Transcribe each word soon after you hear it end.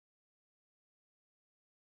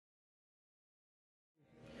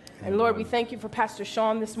And Lord, we thank you for Pastor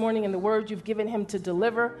Shawn this morning and the word you've given him to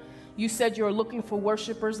deliver. You said you're looking for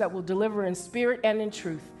worshipers that will deliver in spirit and in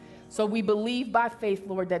truth. So we believe by faith,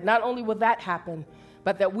 Lord, that not only will that happen,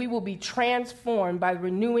 but that we will be transformed by the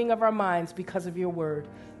renewing of our minds because of your word.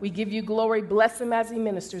 We give you glory. Bless him as he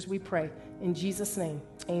ministers, we pray. In Jesus' name,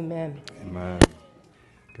 amen. Amen.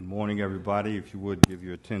 Good morning, everybody. If you would give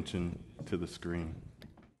your attention to the screen.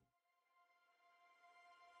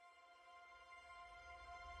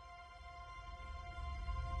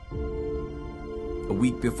 A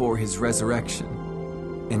week before his resurrection,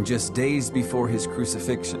 and just days before his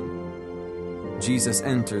crucifixion, Jesus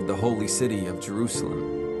entered the holy city of Jerusalem.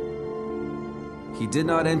 He did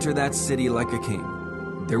not enter that city like a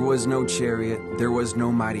king. There was no chariot, there was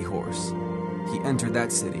no mighty horse. He entered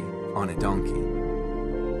that city on a donkey.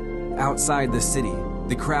 Outside the city,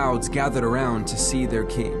 the crowds gathered around to see their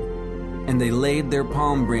king, and they laid their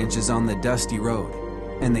palm branches on the dusty road,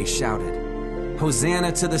 and they shouted,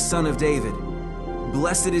 "Hosanna to the Son of David!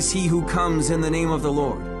 Blessed is he who comes in the name of the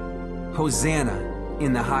Lord! Hosanna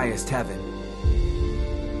in the highest heaven!"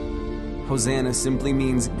 Hosanna simply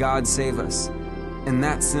means God save us, and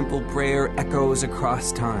that simple prayer echoes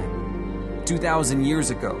across time. 2,000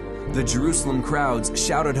 years ago, the Jerusalem crowds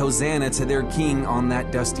shouted Hosanna to their king on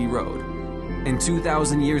that dusty road. And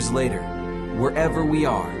 2,000 years later, wherever we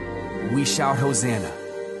are, we shout Hosanna,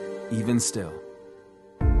 even still.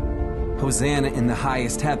 Hosanna in the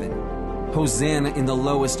highest heaven. Hosanna in the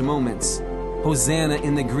lowest moments. Hosanna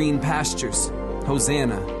in the green pastures.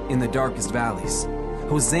 Hosanna in the darkest valleys.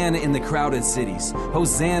 Hosanna in the crowded cities.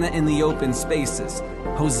 Hosanna in the open spaces.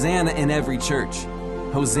 Hosanna in every church.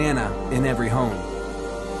 Hosanna in every home.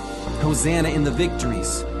 Hosanna in the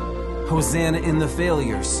victories. Hosanna in the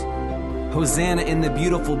failures. Hosanna in the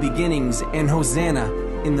beautiful beginnings, and Hosanna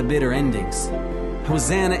in the bitter endings.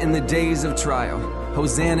 Hosanna in the days of trial.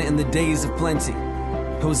 Hosanna in the days of plenty.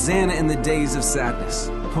 Hosanna in the days of sadness.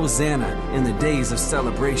 Hosanna in the days of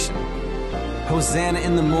celebration. Hosanna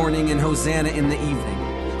in the morning and Hosanna in the evening.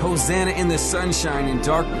 Hosanna in the sunshine and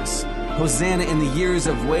darkness. Hosanna in the years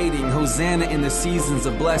of waiting. Hosanna in the seasons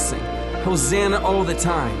of blessing. Hosanna all the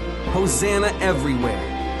time. Hosanna everywhere.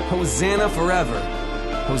 Hosanna forever.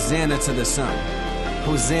 Hosanna to the Son.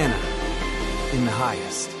 Hosanna in the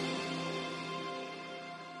highest.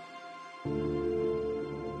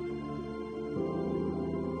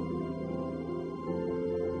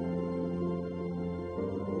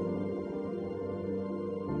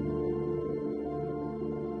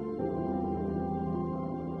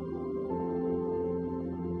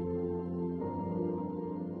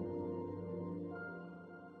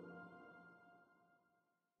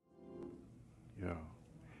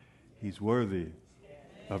 He's worthy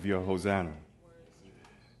of your Hosanna.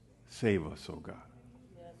 Save us, oh God.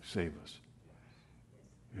 Save us.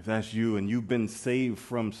 If that's you and you've been saved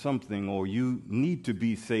from something, or you need to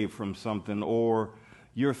be saved from something, or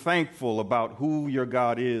you're thankful about who your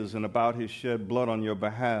God is and about his shed blood on your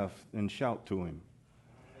behalf, then shout to him.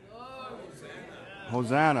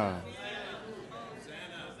 Hosanna.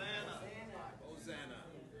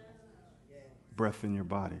 Breath in your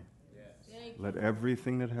body. Let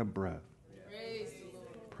everything that have breath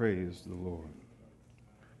praise the Lord.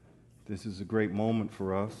 This is a great moment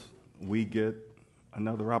for us. We get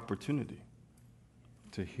another opportunity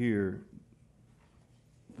to hear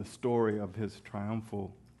the story of his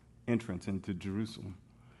triumphal entrance into Jerusalem.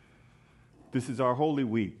 This is our Holy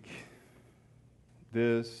Week.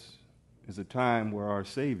 This is a time where our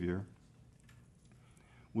Savior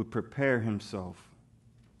would prepare himself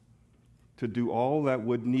to do all that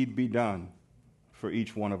would need be done for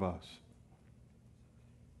each one of us.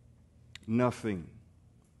 Nothing,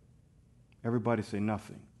 everybody say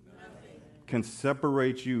nothing, can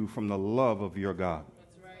separate you from the love of your God.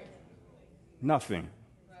 That's right. Nothing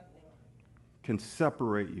can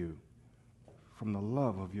separate you from the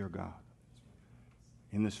love of your God.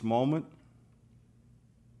 In this moment,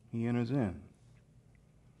 he enters in.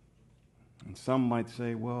 And some might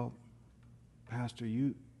say, well, Pastor,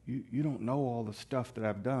 you don't know all the stuff that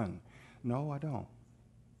I've done. No, I don't.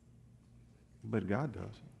 But God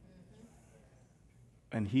does.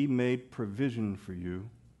 And he made provision for you,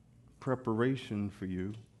 preparation for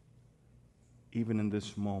you, even in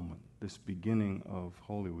this moment, this beginning of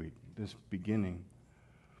Holy Week, this beginning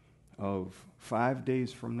of 5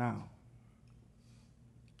 days from now.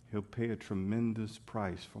 He'll pay a tremendous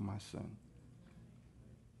price for my sin.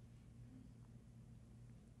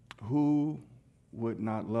 Who would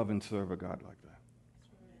not love and serve a God like that?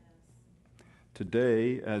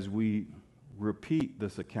 Today, as we repeat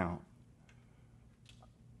this account,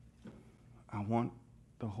 I want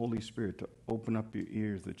the Holy Spirit to open up your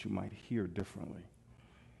ears that you might hear differently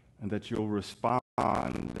and that you'll respond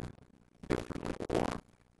differently or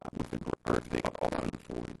with the birthday on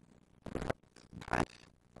for you.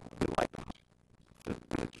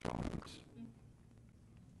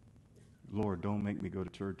 Lord, don't make me go to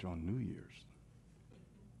church on New Year's.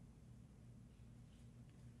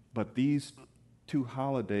 But these two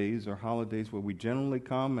holidays are holidays where we generally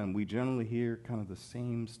come and we generally hear kind of the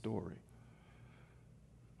same story.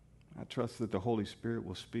 I trust that the Holy Spirit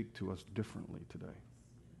will speak to us differently today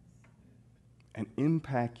and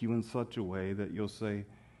impact you in such a way that you'll say,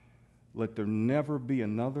 let there never be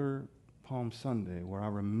another Palm Sunday where I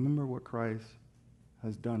remember what Christ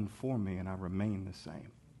has done for me and I remain the same.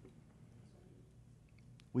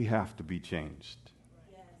 We have to be changed.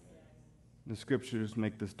 The scriptures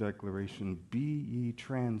make this declaration, be ye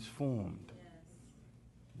transformed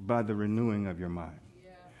by the renewing of your mind.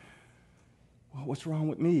 Well, what's wrong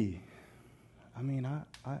with me? I mean,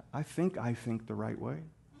 I think the right way.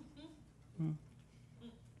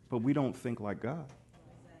 But we don't think like God.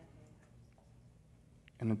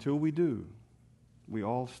 And until we do, we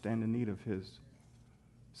all stand in need of his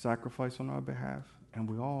sacrifice on our behalf, and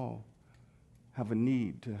we all have a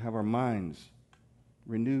need to have our minds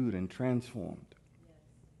renewed and transformed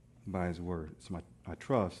by his word. I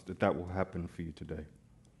trust that will happen for you today.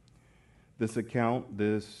 This account,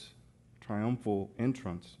 this triumphal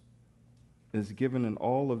entrance, is given in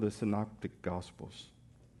all of the synoptic gospels.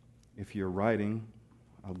 If you're writing,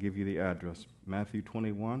 I'll give you the address. Matthew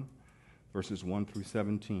 21, verses 1 through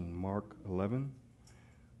 17. Mark 11,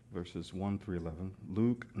 verses 1 through 11.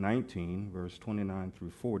 Luke 19, verse 29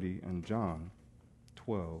 through 40. And John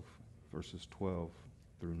 12, verses 12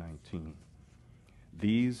 through 19.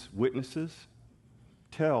 These witnesses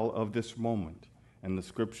tell of this moment, and the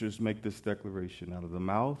scriptures make this declaration, out of the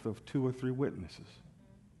mouth of 2 or 3 witnesses,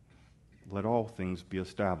 let all things be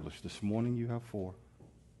established. This morning you have 4.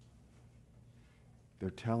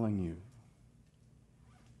 They're telling you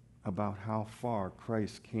about how far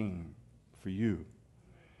Christ came for you.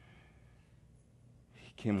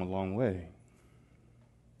 He came a long way.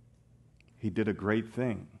 He did a great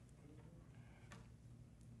thing.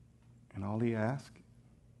 And all he asked,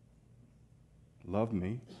 love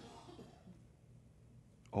me,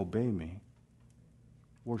 obey me,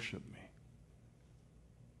 worship me.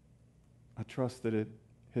 I trust that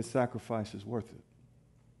his sacrifice is worth it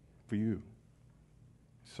for you.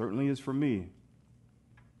 It certainly is for me.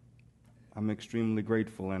 I'm extremely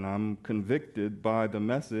grateful, and I'm convicted by the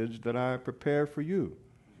message that I prepare for you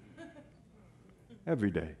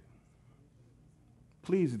every day.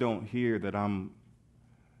 Please don't hear that I'm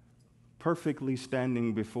perfectly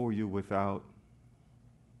standing before you without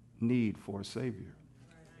need for a Savior.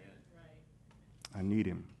 I need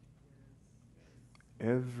him.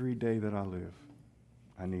 Every day that I live,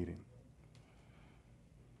 I need him.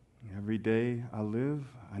 Every day I live,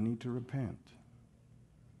 I need to repent.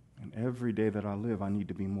 And every day that I live, I need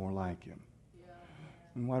to be more like him.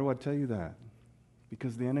 And why do I tell you that?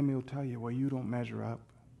 Because the enemy will tell you, well, you don't measure up.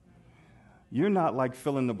 You're not like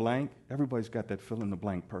fill in the blank. Everybody's got that fill in the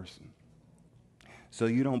blank person. So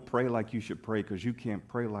you don't pray like you should pray because you can't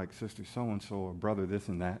pray like sister so-and-so or brother this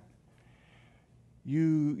and that.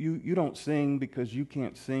 You don't sing because you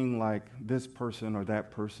can't sing like this person or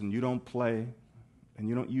that person. You don't play and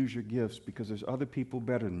you don't use your gifts because there's other people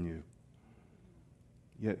better than you.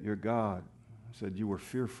 Yet your God said you were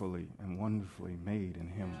fearfully and wonderfully made in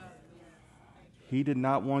him. He did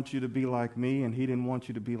not want you to be like me, and he didn't want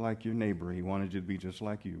you to be like your neighbor. He wanted you to be just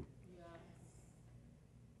like you.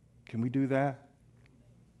 Can we do that?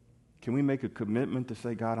 Can we make a commitment to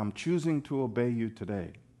say, God, I'm choosing to obey you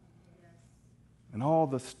today? And all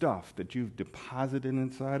the stuff that you've deposited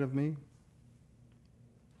inside of me,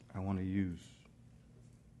 I want to use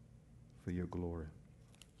for your glory.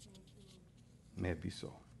 May it be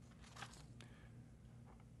so.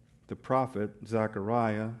 The prophet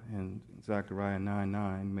Zechariah in Zechariah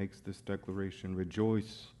 9:9 makes this declaration,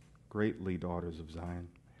 rejoice greatly, daughters of Zion.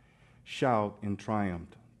 Shout in triumph,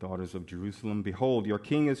 daughters of Jerusalem. Behold, your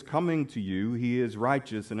king is coming to you. He is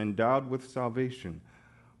righteous and endowed with salvation,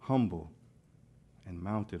 humble and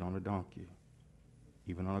mounted on a donkey,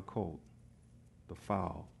 even on a colt, the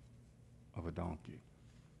foal of a donkey.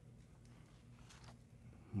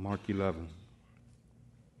 Mark 11.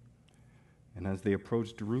 And as they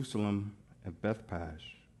approached Jerusalem at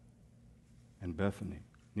Bethphage and Bethany,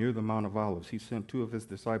 near the Mount of Olives, he sent 2 of his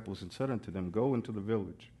disciples and said unto them, go into the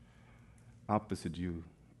village opposite you.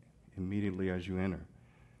 Immediately as you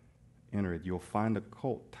enter it, you'll find a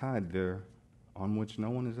colt tied there on which no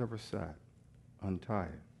one has ever sat. Untie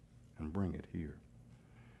it and bring it here.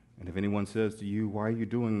 And if anyone says to you, why are you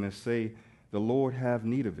doing this? Say, the Lord have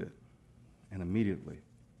need of it. And immediately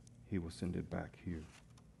he will send it back here.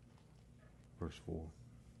 Verse 4.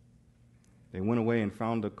 They went away and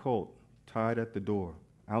found a colt tied at the door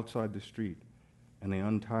outside the street, and they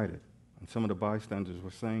untied it. And some of the bystanders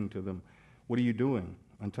were saying to them, what are you doing,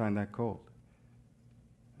 untying that colt?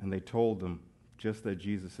 And they told them just that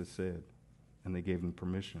Jesus had said, and they gave him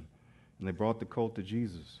permission. And they brought the colt to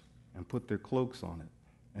Jesus and put their cloaks on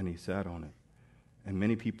it, and he sat on it. And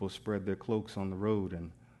many people spread their cloaks on the road,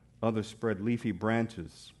 and others spread leafy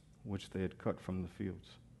branches which they had cut from the fields.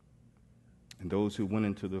 And those who went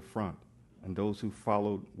into the front and those who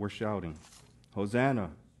followed were shouting,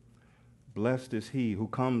 Hosanna! Blessed is he who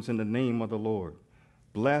comes in the name of the Lord.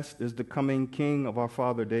 Blessed is the coming King of our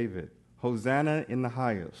father David. Hosanna in the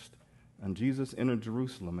highest. And Jesus entered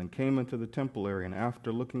Jerusalem and came into the temple area, and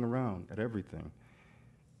after looking around at everything,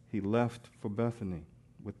 he left for Bethany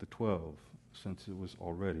with the 12, since it was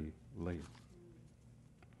already late.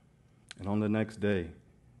 And on the next day,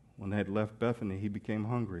 when they had left Bethany, he became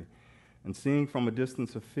hungry. And seeing from a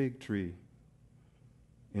distance a fig tree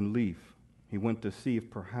in leaf, he went to see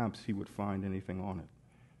if perhaps he would find anything on it.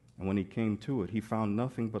 And when he came to it, he found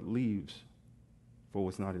nothing but leaves, for it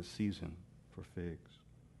was not his season for figs.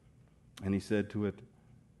 And he said to it,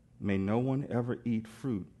 may no one ever eat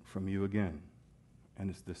fruit from you again. And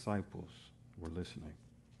his disciples were listening.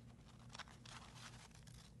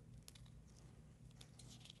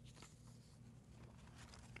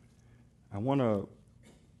 I want to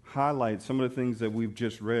highlight some of the things that we've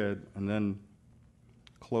just read and then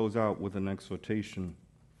close out with an exhortation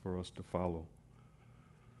for us to follow.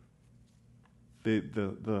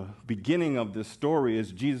 The beginning of this story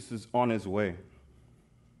is Jesus is on his way.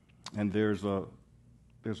 And there's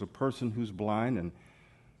a person who's blind, and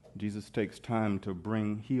Jesus takes time to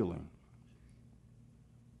bring healing.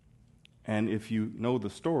 And if you know the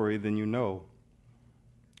story, then you know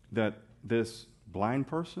that this blind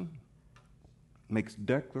person makes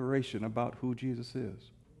declaration about who Jesus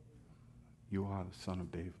is. You are the Son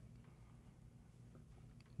of David.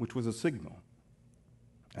 Which was a signal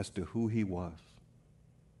as to who he was.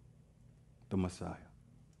 The Messiah.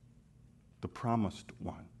 The promised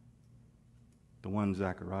one. The one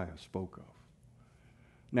Zechariah spoke of.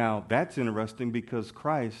 Now, that's interesting because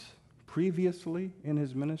Christ, previously in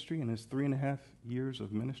his ministry, in his 3.5 years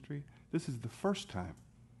of ministry, this is the first time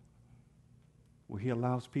where he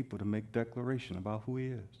allows people to make declaration about who he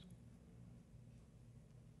is.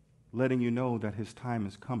 Letting you know that his time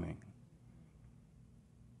is coming.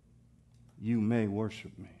 You may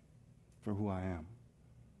worship me for who I am.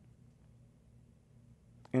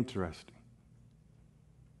 Interesting.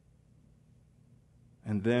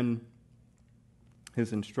 And then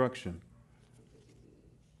his instruction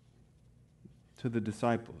to the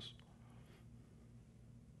disciples.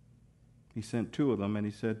 He sent 2 of them and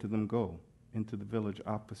he said to them, go into the village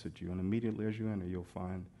opposite you, and immediately as you enter, you'll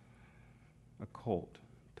find a colt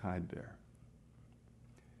tied there.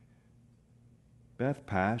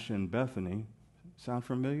 Bethpash and Bethany sound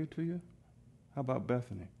familiar to you? How about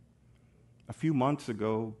Bethany? A few months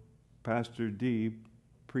ago, Pastor D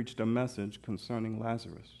preached a message concerning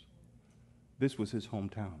Lazarus. This was his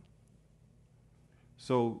hometown.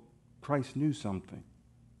 So Christ knew something,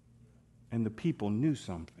 and the people knew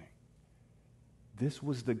something. This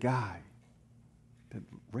was the guy that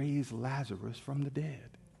raised Lazarus from the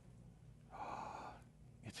dead.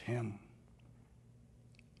 It's him.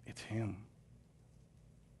 It's him.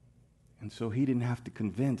 And so he didn't have to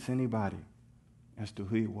convince anybody as to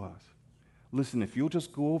who he was. Listen, if you'll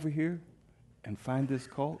just go over here and find this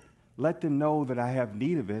colt, let them know that I have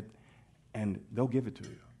need of it, and they'll give it to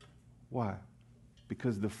you. Why?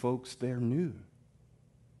 Because the folks there knew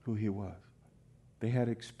who he was. They had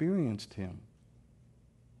experienced him,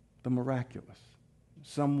 the miraculous.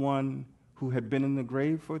 Someone who had been in the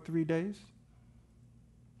grave for 3 days,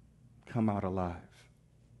 come out alive.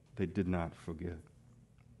 They did not forget.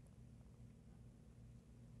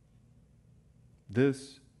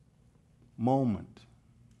 This moment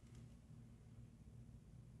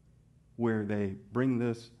where they bring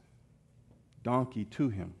this donkey to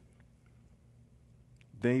him,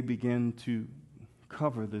 they begin to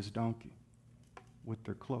cover this donkey with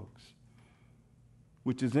their cloaks,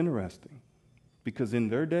 which is interesting because in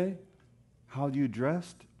their day, how you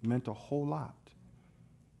dressed meant a whole lot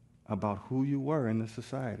about who you were in the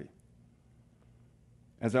society.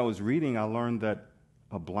 As I was reading, I learned that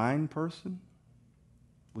a blind person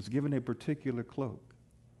was given a particular cloak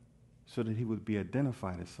so that he would be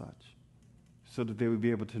identified as such, so that they would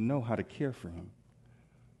be able to know how to care for him.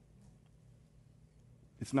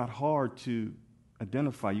 It's not hard to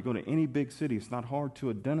identify. You go to any big city, it's not hard to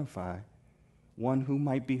identify one who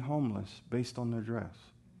might be homeless based on their dress.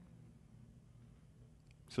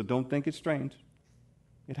 So don't think it's strange.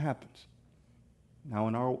 It happens. Now,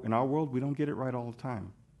 in our world, we don't get it right all the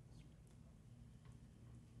time.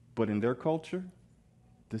 But in their culture,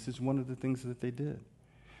 this is one of the things that they did.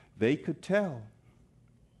 They could tell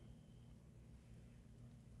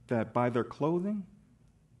that by their clothing,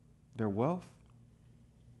 their wealth,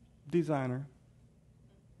 designer,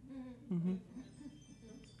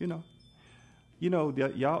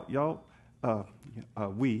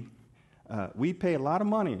 we pay a lot of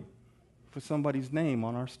money for somebody's name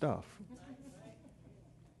on our stuff.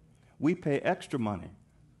 We pay extra money,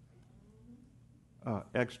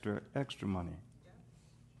 extra money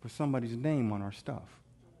for somebody's name on our stuff.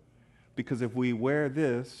 Because if we wear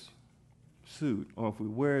this suit, or if we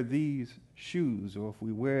wear these shoes, or if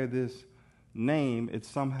we wear this name, it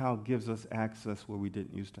somehow gives us access where we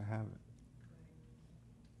didn't used to have it.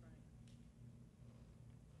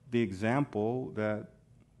 The example that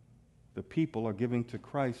the people are giving to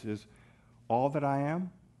Christ is, all that I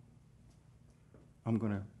am, I'm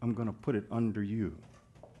gonna put it under you.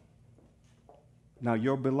 Now,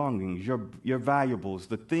 your belongings, your valuables,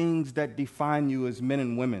 the things that define you as men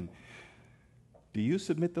and women, do you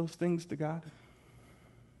submit those things to God?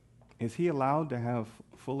 Is He allowed to have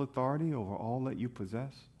full authority over all that you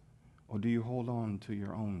possess? Or do you hold on to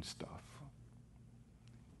your own stuff?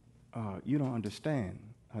 You don't understand.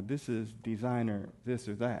 This is designer, this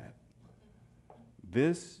or that.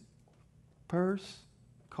 This purse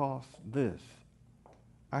costs this.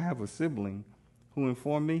 I have a sibling who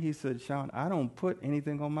informed me, he said, Shawn, I don't put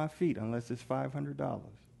anything on my feet unless it's $500.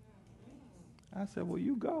 I said, well,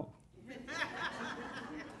 you go.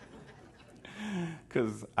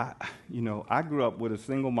 Because I grew up with a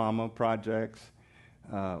single mama, projects,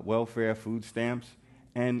 welfare, food stamps,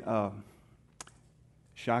 and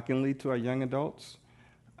shockingly to our young adults,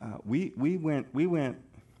 we went.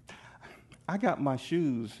 I got my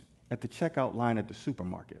shoes at the checkout line at the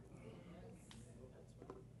supermarket,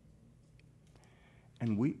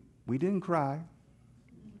 and we didn't cry.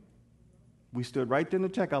 We stood right there in the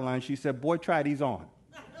checkout line. She said, "Boy, try these on."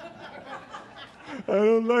 I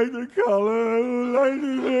don't like the color. I don't like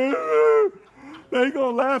it. They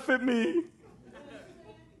gonna laugh at me.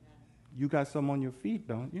 You got some on your feet,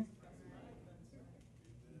 don't you?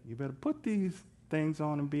 You better put these things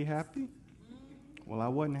on and be happy. Well, I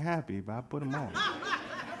wasn't happy, but I put them on.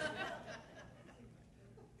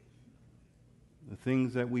 The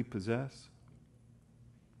things that we possess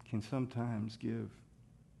can sometimes give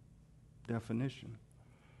definition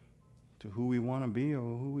to who we want to be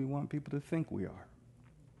or who we want people to think we are.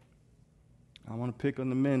 I want to pick on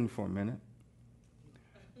the men for a minute.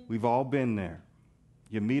 We've all been there.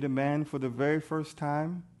 You meet a man for the very first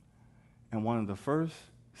time, and one of the first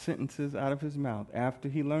sentences out of his mouth after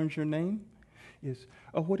he learns your name is,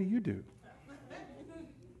 "Oh, what do you do?"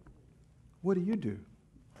 What do you do?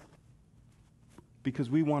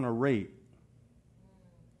 Because we want to rate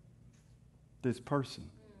this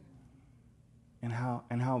person and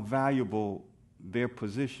how valuable their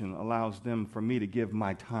position allows them for me to give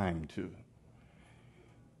my time to.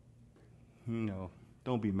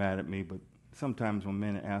 Don't be mad at me, but sometimes when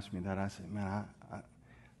men ask me that, I say, man,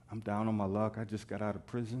 I'm down on my luck. I just got out of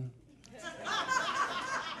prison.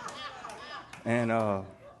 And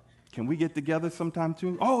can we get together sometime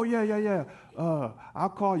too? Oh, yeah. I'll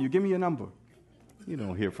call you. Give me your number. You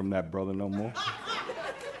don't hear from that brother no more.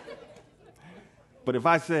 But if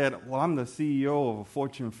I said, well, I'm the CEO of a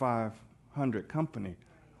Fortune 500 company.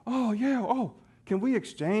 Oh, yeah. Oh, can we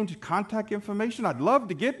exchange contact information? I'd love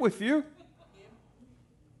to get with you.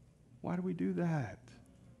 Why do we do that?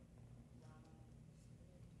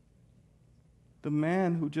 The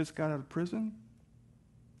man who just got out of prison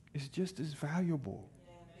is just as valuable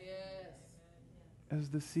as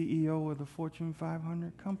the CEO of the Fortune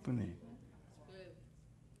 500 company.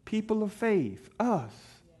 People of faith, us,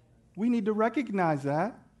 we need to recognize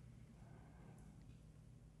that.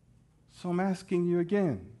 So I'm asking you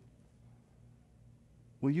again,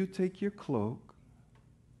 will you take your cloak,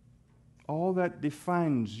 all that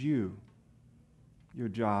defines you, your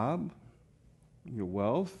job, your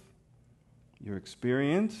wealth, your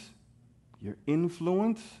experience, your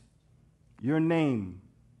influence, your name,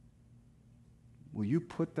 will you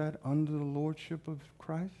put that under the lordship of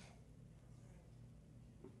Christ?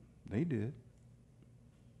 They did.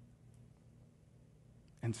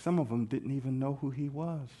 And some of them didn't even know who he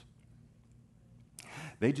was.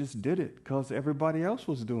 They just did it because everybody else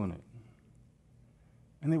was doing it.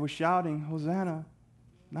 And they were shouting, Hosanna,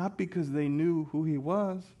 Not because they knew who he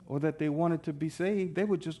was or that they wanted to be saved. They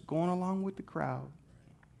were just going along with the crowd.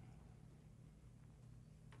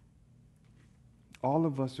 All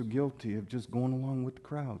of us are guilty of just going along with the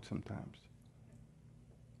crowd sometimes,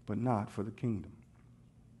 but not for the kingdom.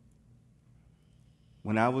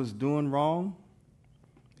 When I was doing wrong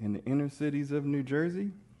in the inner cities of New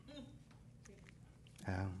Jersey,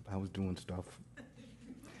 I was doing stuff,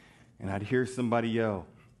 and I'd hear somebody yell,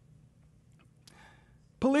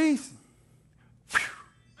 "Police!"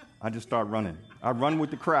 I just start running. I run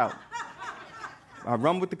with the crowd.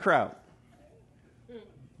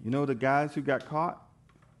 You know the guys who got caught?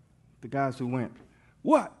 The guys who went,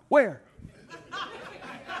 "What? Where?"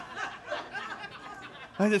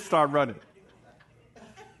 I just start running.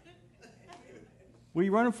 What are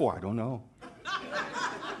you running for? I don't know.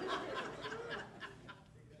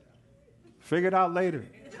 Figure it out later.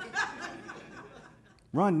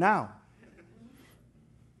 Run now.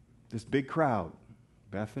 This big crowd,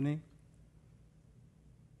 Bethany,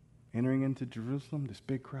 entering into Jerusalem, this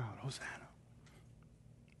big crowd, Hosanna.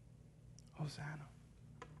 Hosanna.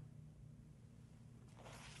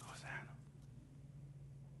 Hosanna.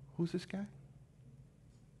 Who's this guy?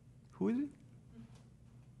 Who is he?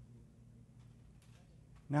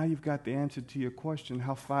 Now you've got the answer to your question,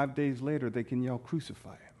 how 5 days later they can yell,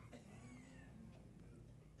 "Crucify him."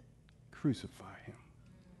 Crucify him.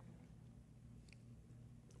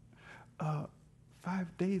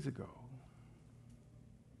 5 days ago,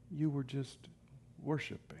 you were just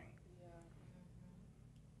worshiping.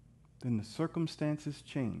 Then the circumstances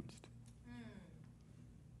changed.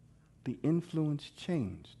 The influence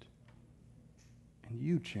changed. And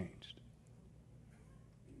you changed.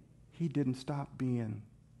 He didn't stop being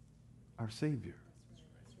our Savior.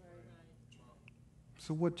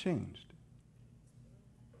 So what changed?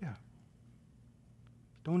 Yeah.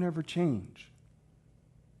 Don't ever change.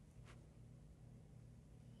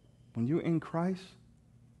 When you're in Christ,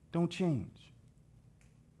 don't change.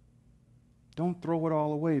 Don't throw it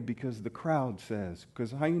all away because the crowd says.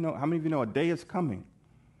 Because how many of you know a day is coming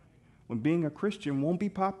when being a Christian won't be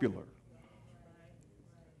popular?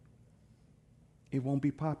 It won't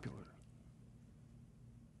be popular.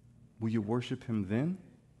 Will you worship him then?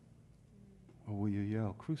 Or will you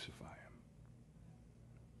yell, "Crucify him"?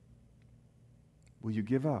 Will you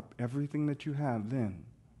give up everything that you have then?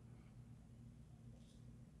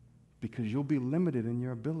 Because you'll be limited in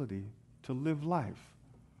your ability to live life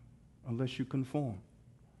unless you conform.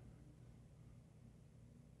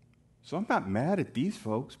 So I'm not mad at these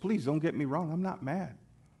folks. Please don't get me wrong. I'm not mad.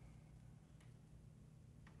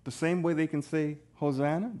 The same way they can say,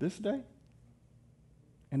 "Hosanna" this day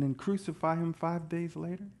and then crucify him 5 days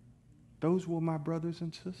later. Those were my brothers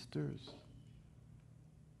and sisters.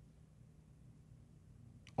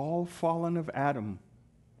 All fallen of Adam.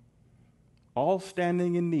 All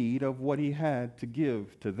standing in need of what he had to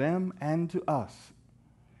give to them and to us.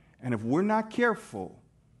 And if we're not careful,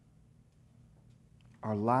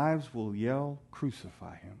 our lives will yell,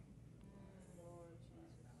 "Crucify him."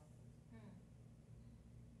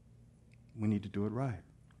 We need to do it right.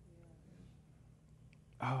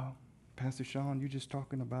 Oh, Pastor Shawn, you're just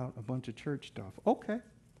talking about a bunch of church stuff. Okay.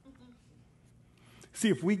 See,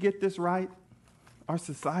 if we get this right, our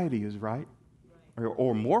society is right,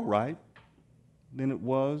 or more right than it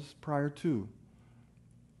was prior to.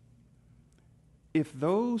 If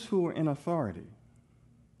those who are in authority,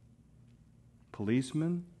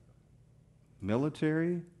 policemen,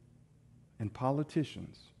 military, and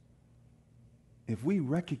politicians, if we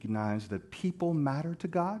recognize that people matter to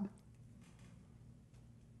God,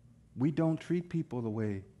 we don't treat people the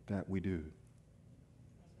way that we do.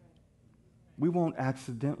 We won't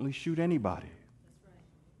accidentally shoot anybody.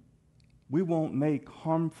 We won't make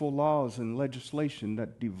harmful laws and legislation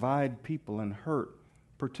that divide people and hurt,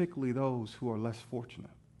 particularly those who are less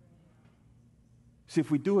fortunate. See, if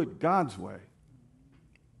we do it God's way,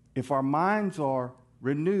 if our minds are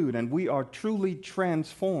renewed and we are truly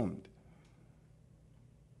transformed,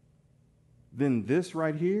 then this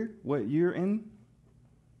right here, what you're in,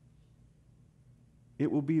 it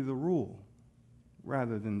will be the rule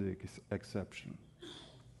rather than the exception.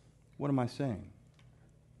 What am I saying?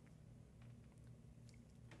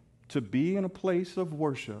 To be in a place of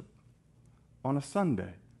worship on a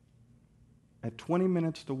Sunday at 20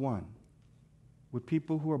 minutes to 1 with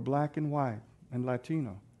people who are black and white and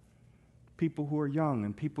Latino, people who are young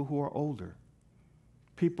and people who are older,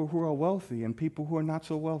 people who are wealthy and people who are not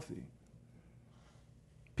so wealthy,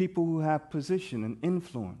 people who have position and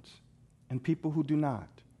influence and people who do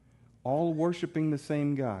not, all worshiping the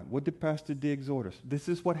same God. What did Pastor D exhort us? This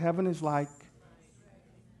is what heaven is like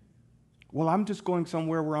Well, I'm just going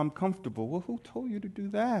somewhere where I'm comfortable. Well, who told you to do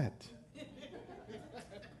that?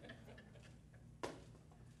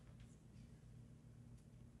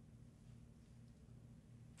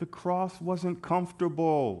 The cross wasn't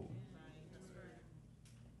comfortable.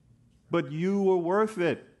 But you were worth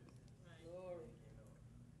it.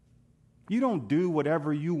 You don't do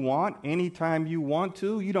whatever you want anytime you want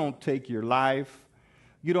to. You don't take your life.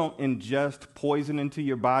 You don't ingest poison into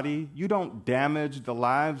your body. You don't damage the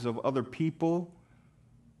lives of other people,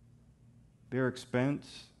 their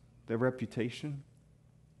expense, their reputation,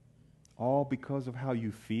 all because of how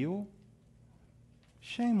you feel.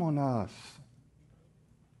 Shame on us.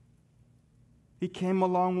 He came a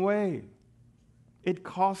long way. It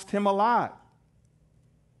cost him a lot.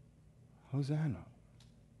 Hosanna.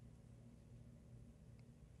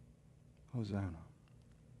 Hosanna.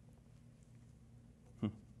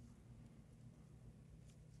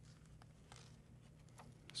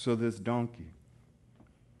 So this donkey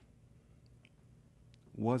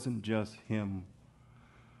wasn't just him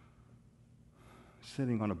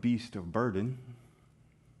sitting on a beast of burden.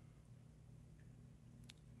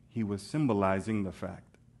 He was symbolizing the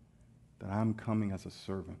fact that I'm coming as a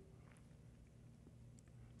servant.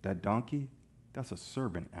 That donkey, that's a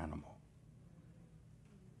servant animal.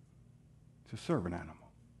 It's a servant animal.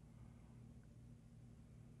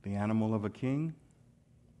 The animal of a king,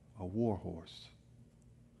 a war horse.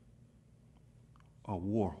 A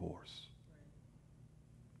war horse.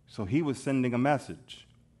 So he was sending a message.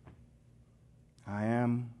 I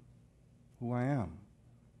am who I am.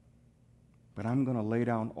 But I'm going to lay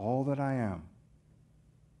down all that I am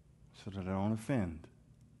so that I don't offend,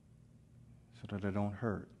 so that I don't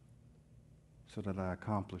hurt, so that I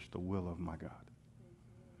accomplish the will of my God.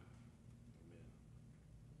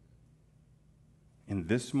 In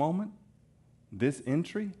this moment, this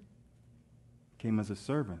entry came as a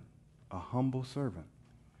servant, a humble servant.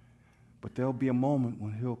 But there'll be a moment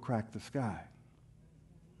when he'll crack the sky.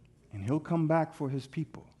 And he'll come back for his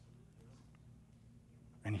people.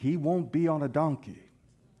 And he won't be on a donkey.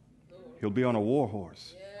 He'll be on a war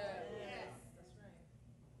horse.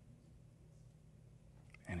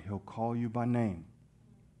 And he'll call you by name.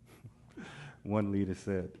 One leader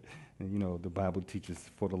said, you know, the Bible teaches,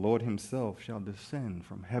 for the Lord himself shall descend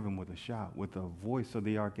from heaven with a shout, with the voice of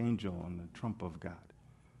the archangel and the trump of God.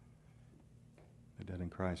 The dead in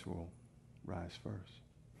Christ will rise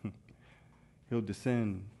first. He'll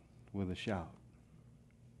descend with a shout.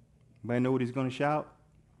 Anybody know what he's going to shout?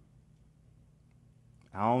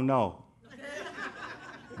 I don't know.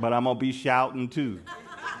 But I'm going to be shouting too.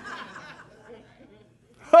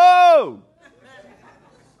 Ho!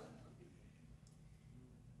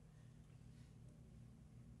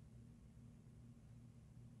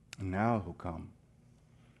 And now he'll come.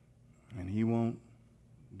 And he won't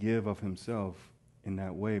give of himself in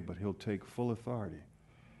that way, but he'll take full authority.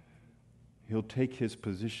 He'll take his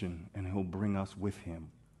position and he'll bring us with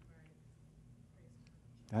him.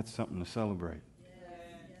 That's something to celebrate.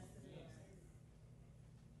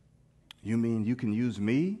 You mean you can use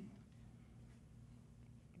me?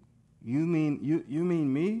 You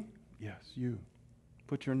mean me? Yes, you.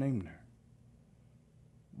 Put your name there.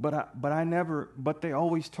 But they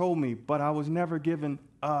always told me, but I was never given,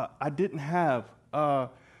 I didn't have, I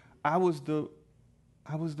was the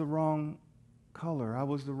wrong color, I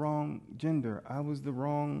was the wrong gender, I was the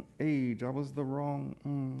wrong age, I was the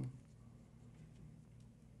wrong,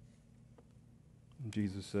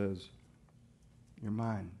 Jesus says, you're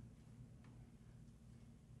mine.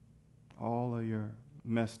 All of your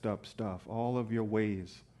messed up stuff, all of your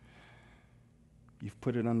ways, you've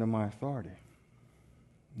put it under my authority.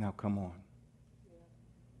 Now come on.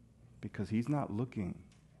 Because he's not looking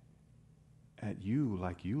at you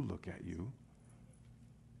like you look at you.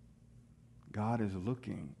 God is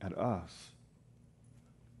looking at us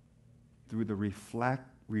through the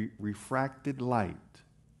refracted light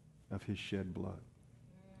of his shed blood.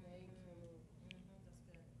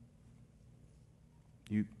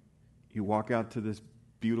 You walk out to this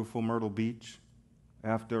beautiful Myrtle Beach.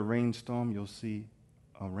 After a rainstorm, you'll see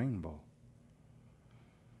a rainbow.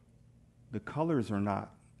 The colors are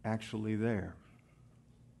not actually there.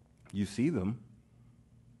 You see them,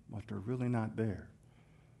 but they're really not there.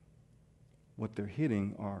 What they're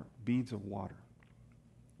hitting are beads of water.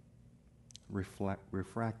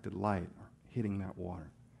 Refracted light are hitting that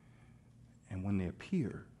water. And when they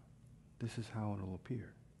appear, this is how it'll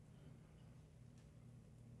appear.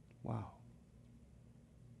 Wow.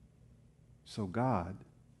 So God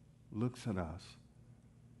looks at us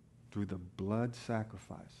through the blood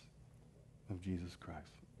sacrifice of Jesus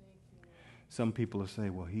Christ. Some people will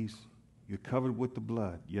say, well, you're covered with the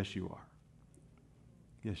blood. Yes, you are.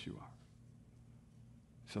 Yes, you are.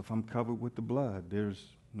 So if I'm covered with the blood, there's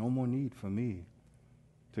no more need for me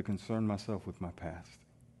to concern myself with my past.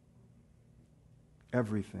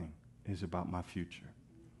 Everything is about my future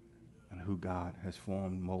and who God has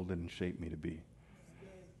formed, molded, and shaped me to be.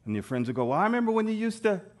 And your friends will go, well, I remember when you used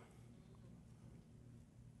to.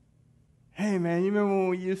 Hey, man, you remember when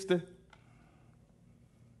we used to?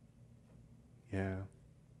 Yeah.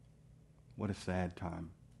 What a sad time.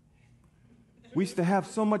 We used to have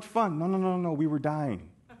so much fun. No. We were dying.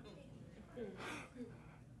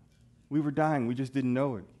 We were dying. We just didn't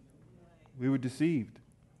know it. We were deceived.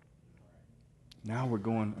 Now we're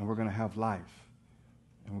going and we're going to have life.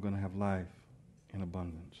 And we're going to have life in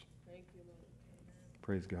abundance. Thank you, Lord.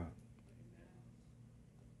 Praise God.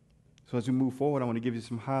 So as we move forward, I want to give you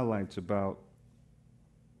some highlights about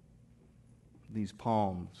these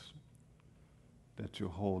palms that you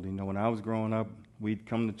hold. You know, when I was growing up, we'd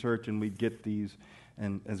come to church and we'd get these,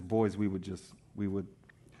 and as boys we would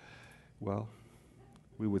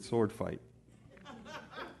sword fight.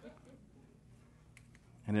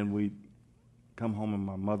 And then we'd come home and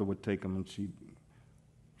my mother would take them and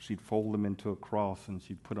she'd fold them into a cross and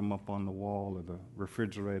she'd put them up on the wall or the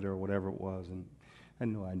refrigerator or whatever it was, and I had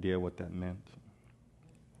no idea what that meant.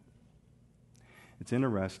 It's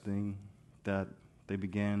interesting that they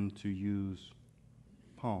began to use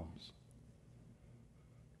palms.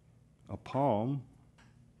 A palm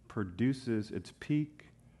produces its peak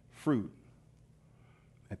fruit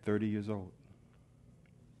at 30 years old.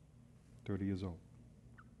 30 years old.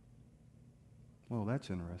 Well, that's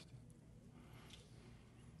interesting.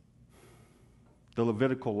 The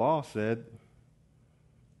Levitical law said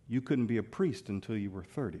you couldn't be a priest until you were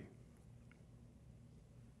 30.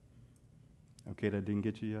 Okay, that didn't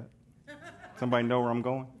get you yet? Somebody know where I'm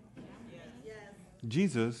going? Yes.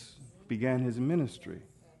 Jesus began his ministry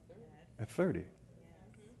at 30.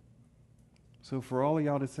 So for all of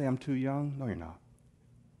y'all to say I'm too young, no, you're not.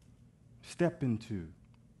 Step into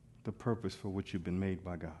the purpose for which you've been made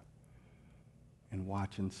by God and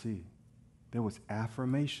watch and see. There was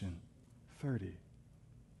affirmation, 30.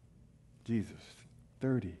 Jesus,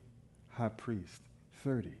 30. High priest,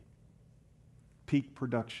 30. Peak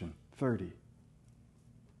production, 30.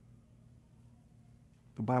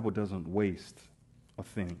 The Bible doesn't waste a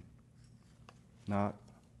thing. Not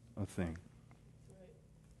a thing.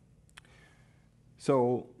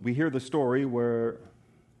 So we hear the story where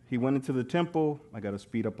he went into the temple. I got to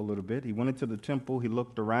speed up a little bit. He went into the temple. He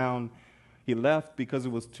looked around. He left because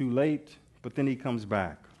it was too late, but then he comes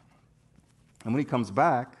back. And when he comes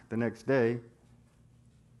back the next day,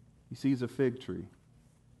 he sees a fig tree.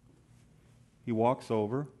 He walks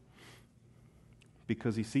over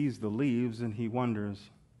because he sees the leaves and he wonders,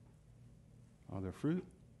 are there fruit?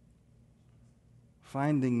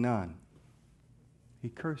 Finding none, he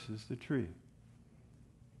curses the tree.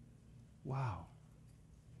 Wow,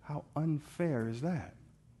 how unfair is that?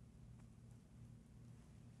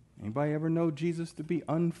 Anybody ever know Jesus to be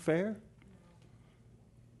unfair?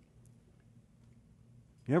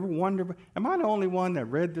 You ever wonder, am I the only one that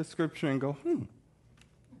read this scripture and go,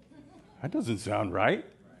 that doesn't sound right?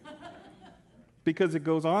 Because it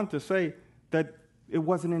goes on to say that it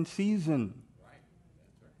wasn't in season.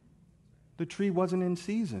 The tree wasn't in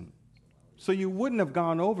season. So you wouldn't have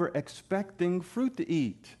gone over expecting fruit to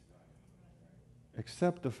eat.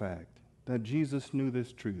 Except the fact that Jesus knew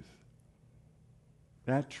this truth.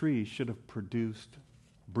 That tree should have produced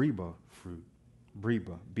breba fruit.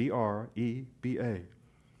 Breba, B-R-E-B-A.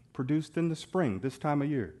 Produced in the spring, this time of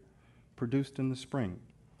year. Produced in the spring.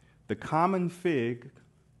 The common fig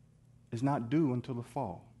is not due until the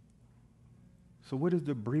fall. So where does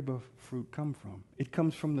the breba fruit come from? It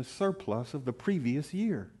comes from the surplus of the previous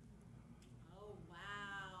year. Oh,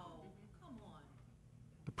 wow. Come on.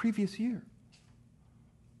 The previous year.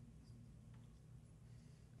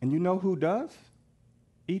 And you know who does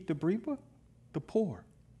eat the breba? The poor.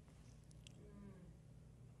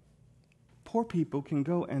 Poor people can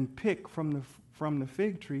go and pick from the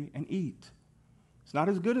fig tree and eat. It's not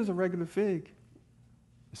as good as a regular fig.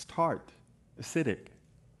 It's tart, acidic,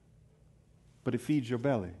 but it feeds your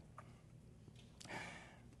belly.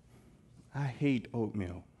 I hate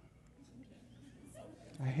oatmeal.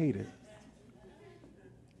 I hate it.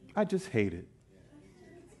 I just hate it.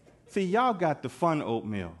 See, y'all got the fun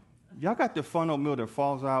oatmeal. Y'all got the fun oatmeal that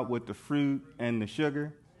falls out with the fruit and the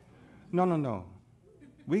sugar. No.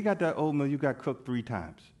 We got that oatmeal you got cooked 3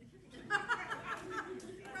 times.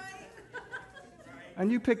 And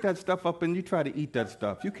you pick that stuff up and you try to eat that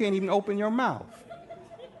stuff. You can't even open your mouth.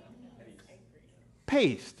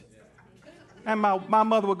 Paste. And my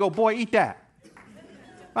mother would go, boy, eat that.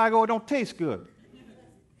 I go, it don't taste good.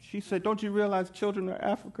 She said, don't you realize children in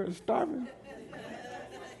Africa are starving?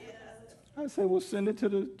 I said, well, send it to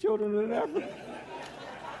the children in Africa.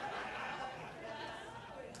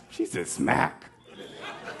 She said, smack.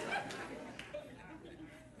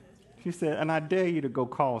 She said, and I dare you to go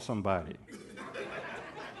call somebody.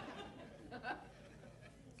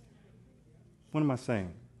 What am I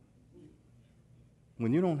saying?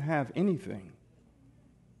 When you don't have anything,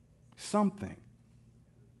 something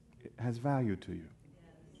has value to you.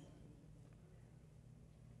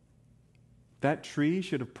 That tree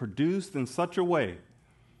should have produced in such a way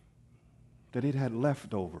that it had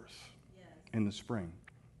leftovers in the spring.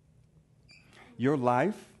 Your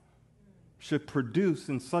life should produce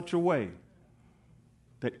in such a way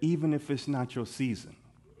that even if it's not your season,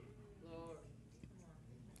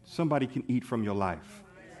 somebody can eat from your life.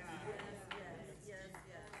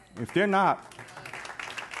 If they're not,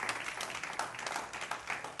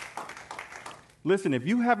 listen, if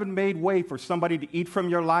you haven't made way for somebody to eat from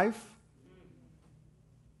your life,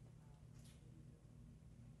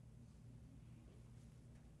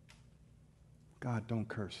 God, don't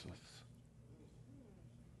curse us.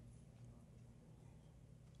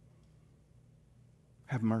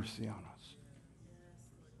 Have mercy on us.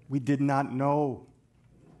 We did not know.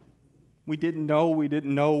 We didn't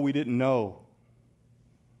know.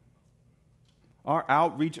 Our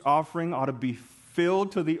outreach offering ought to be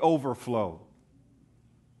filled to the overflow.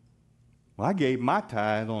 Well, I gave my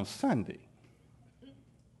tithe on Sunday.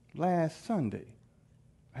 Last Sunday.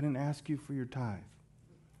 I didn't ask you for your tithe.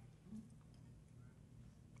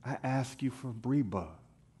 I asked you for Breba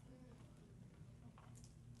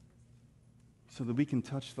so that we can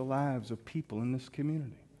touch the lives of people in this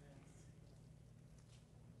community.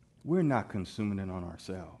 We're not consuming it on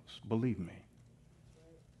ourselves. Believe me.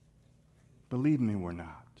 Believe me, we're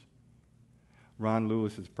not. Ron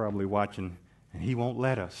Lewis is probably watching, and he won't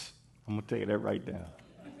let us. I'm going to tell you that right now.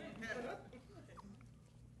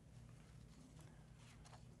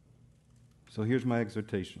 So here's my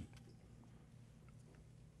exhortation.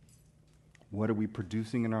 What are we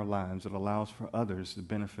producing in our lives that allows for others to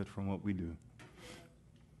benefit from what we do?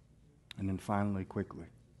 And then finally, quickly,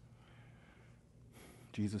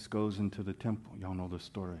 Jesus goes into the temple. Y'all know the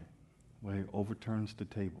story, where he overturns the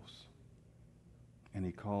tables and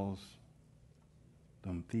he calls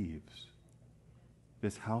them thieves.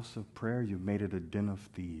 This house of prayer, you've made it a den of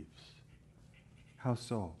thieves. How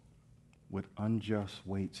so? With unjust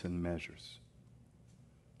weights and measures.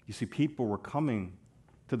 You see, people were coming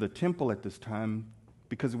to the temple at this time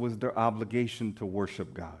because it was their obligation to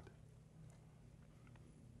worship God.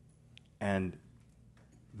 And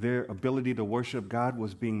their ability to worship God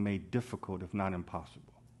was being made difficult, if not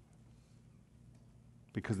impossible,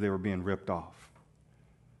 because they were being ripped off.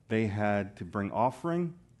 They had to bring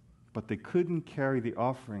offering, but they couldn't carry the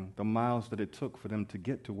offering the miles that it took for them to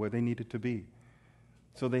get to where they needed to be.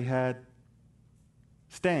 So they had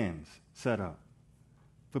stands set up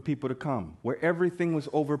for people to come, where everything was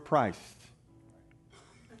overpriced.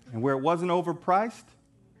 And where it wasn't overpriced,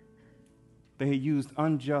 they had used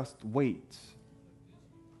unjust weights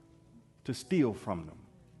to steal from them,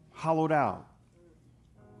 hollowed out,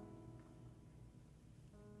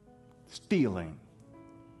 stealing,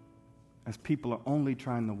 as people are only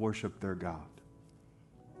trying to worship their God.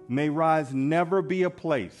 May Rise never be a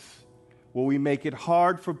place where we make it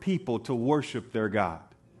hard for people to worship their God,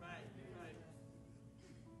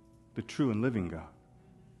 the true and living God.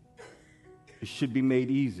 It should be made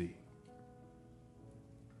easy,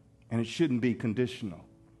 and it shouldn't be conditional.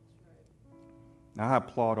 Now, I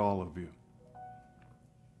applaud all of you,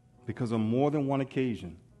 because on more than one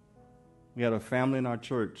occasion, we had a family in our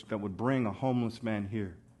church that would bring a homeless man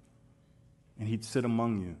here, and he'd sit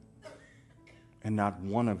among you, and not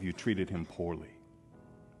one of you treated him poorly.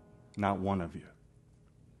 Not one of you.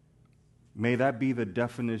 May that be the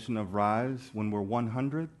definition of Rise when we're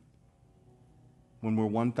 100, when we're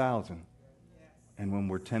 1,000, and when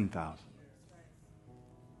we're 10,000.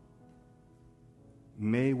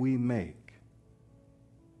 May we make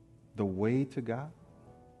the way to God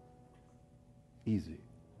easy.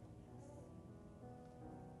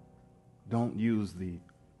 Don't use the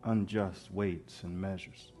unjust weights and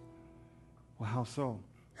measures. Well, how so?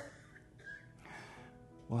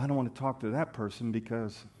 Well, I don't want to talk to that person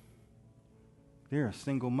because they're a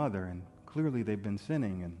single mother and clearly they've been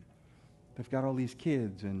sinning and they've got all these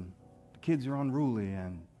kids and the kids are unruly,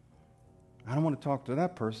 and I don't want to talk to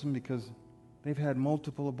that person because they've had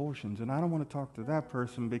multiple abortions, and I don't want to talk to that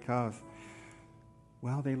person because,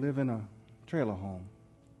 well, they live in a trailer home,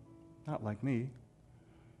 not like me,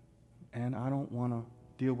 and I don't want to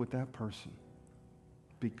deal with that person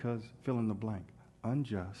because fill in the blank.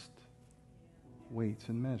 unjust weights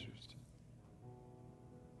and measures.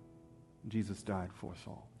 Jesus died for us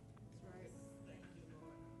all.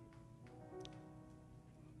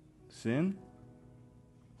 Sin,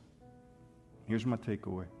 here's my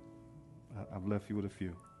takeaway. I've left you with a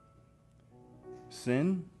few.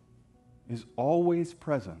 Sin is always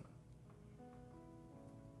present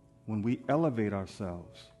when we elevate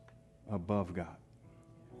ourselves above God.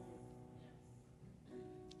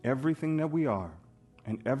 Everything that we are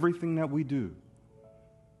and everything that we do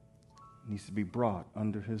needs to be brought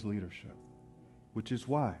under his leadership, which is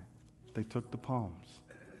why they took the palms,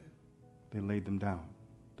 they laid them down.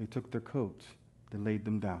 They took their coats, they laid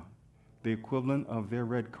them down, the equivalent of their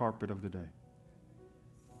red carpet of the day,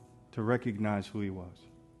 to recognize who he was.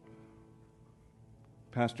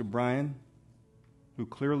 Pastor Brian, who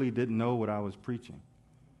clearly didn't know what I was preaching,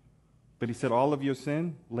 but he said, all of your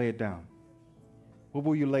sin, lay it down. What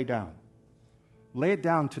will you lay down? Lay it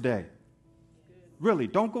down today. Really,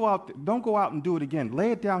 don't go out and do it again.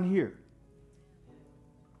 Lay it down here.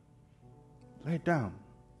 Lay it down.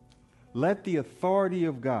 Let the authority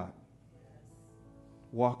of God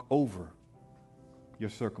walk over your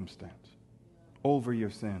circumstance, over your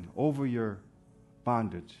sin, over your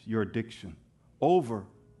bondage, your addiction, over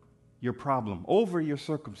your problem, over your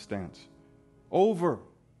circumstance, over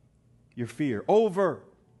your fear, over.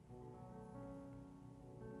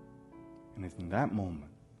 And it's in that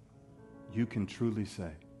moment you can truly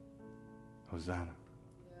say, Hosanna.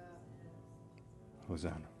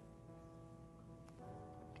 Hosanna.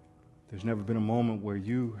 There's never been a moment where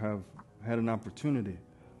you have had an opportunity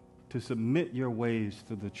to submit your ways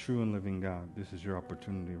to the true and living God. This is your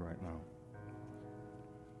opportunity right now.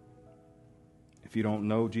 If you don't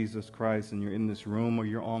know Jesus Christ and you're in this room or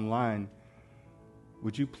you're online,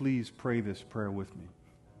 would you please pray this prayer with me?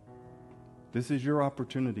 This is your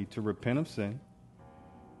opportunity to repent of sin,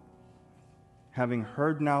 having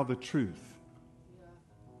heard now the truth,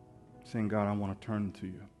 saying, God, I want to turn to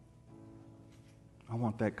you. I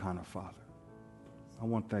want that kind of Father. I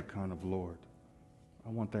want that kind of Lord. I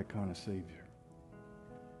want that kind of Savior.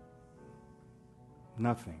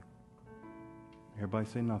 Nothing, everybody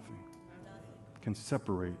say nothing, can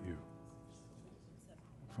separate you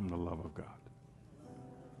from the love of God.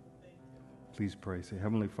 Please pray. Say,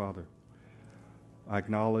 Heavenly Father, I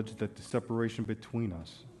acknowledge that the separation between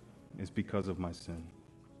us is because of my sin.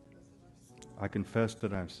 I confess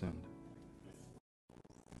that I've sinned.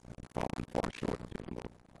 I've fallen far short of you, Lord.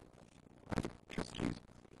 I trust Jesus.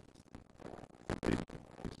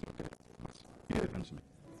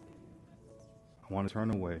 I want to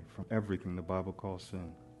turn away from everything the Bible calls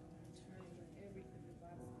sin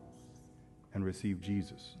and receive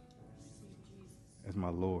Jesus as my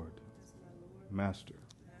Lord, Master,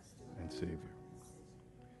 and Savior.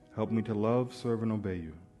 Help me to love, serve, and obey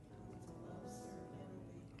you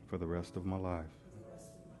for the rest of my life.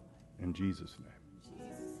 In Jesus' name,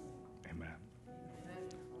 amen.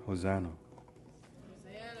 Hosanna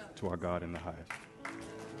to our God in the highest.